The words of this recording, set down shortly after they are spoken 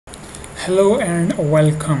Hello and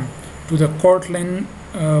welcome to the Kotlin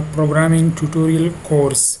programming tutorial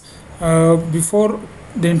course. Before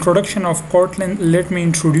the introduction of Kotlin, let me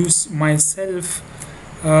introduce myself.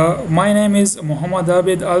 My name is Muhammad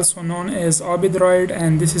Abid, also known as Abid Ride,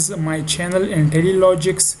 and this is my channel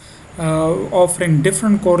IntelliLogics, offering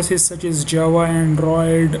different courses such as Java,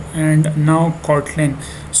 Android, and now Kotlin.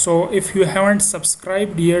 So if you haven't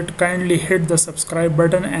subscribed yet, kindly hit the subscribe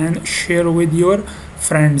button and share with your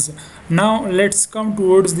friends. Now let's come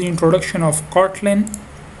towards the introduction of Kotlin.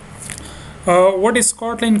 What is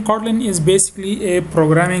Kotlin? Kotlin is basically a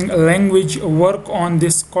programming language. Work on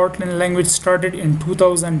this Kotlin language started in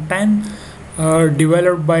 2010,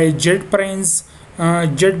 developed by JetBrains.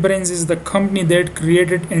 JetBrains is the company that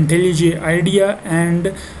created IntelliJ IDEA,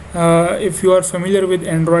 and if you are familiar with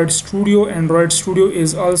Android Studio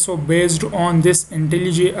is also based on this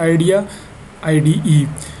IntelliJ IDEA IDE.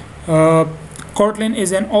 Kotlin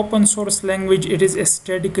is an open source language. It is a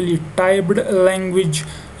statically typed language.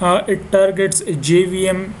 It targets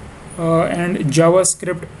JVM and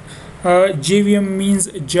JavaScript. JVM means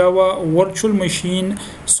Java Virtual Machine.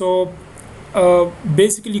 So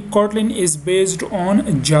basically Kotlin is based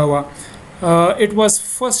on Java. It was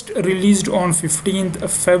first released on 15th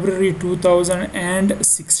February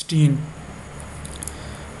 2016.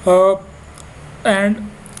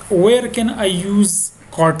 And where can I use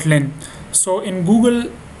Kotlin? So in Google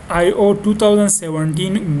I/O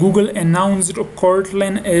 2017, Google announced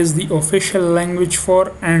Kotlin as the official language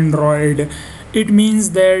for Android. It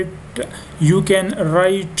means that you can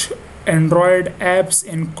write Android apps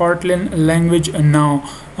in Kotlin language now.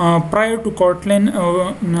 Prior to Kotlin,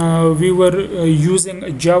 we were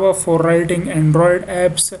using Java for writing Android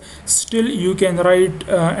apps. Still, you can write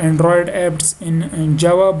Android apps in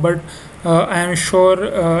Java, but I am sure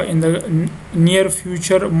in the near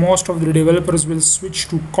future most of the developers will switch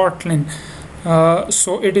to Kotlin.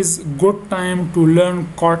 So it is good time to learn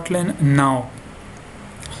Kotlin now.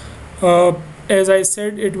 As I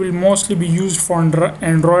said, it will mostly be used for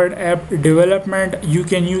Android app development. You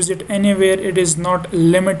can use it anywhere. It is not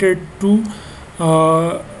limited to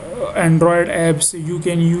Android apps. You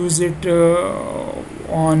can use it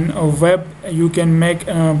on a web. You can make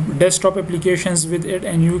desktop applications with it,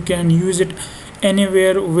 and you can use it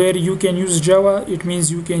anywhere where you can use Java. It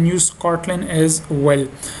means you can use Kotlin as well.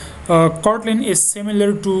 Kotlin is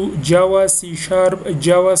similar to Java, C#,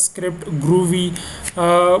 JavaScript, Groovy,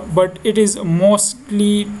 but it is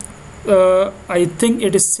mostly, I think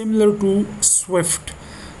it is similar to Swift.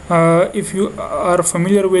 If you are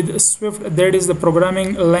familiar with Swift, that is the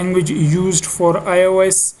programming language used for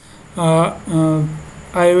iOS,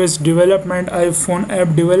 iOS development, iPhone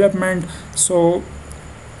app development. So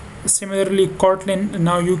similarly, Kotlin,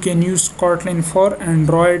 now you can use Kotlin for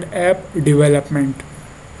Android app development.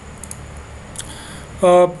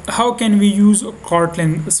 How can we use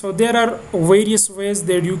Kotlin? So there are various ways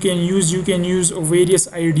that you can use various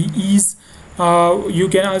IDEs. You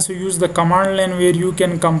can also use the command line where you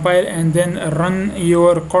can compile and then run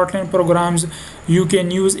your Kotlin programs. You can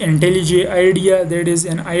use IntelliJ IDEA, that is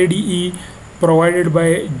an IDE provided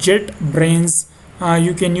by JetBrains.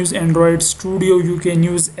 You can use Android Studio, you can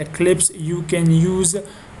use Eclipse, you can use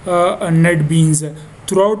NetBeans.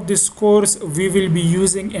 Throughout this course, we will be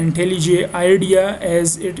using IntelliJ IDEA,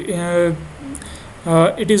 as it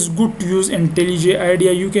is good to use IntelliJ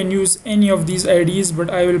IDEA. You can use any of these IDEs, but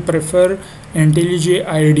I will prefer IntelliJ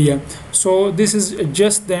IDEA. So this is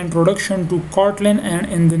just the introduction to Kotlin, and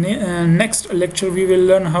in the next lecture we will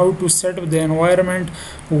learn how to set up the environment,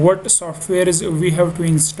 what softwares we have to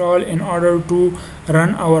install in order to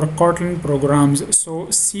run our Kotlin programs. So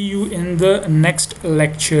see you in the next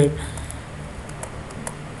lecture.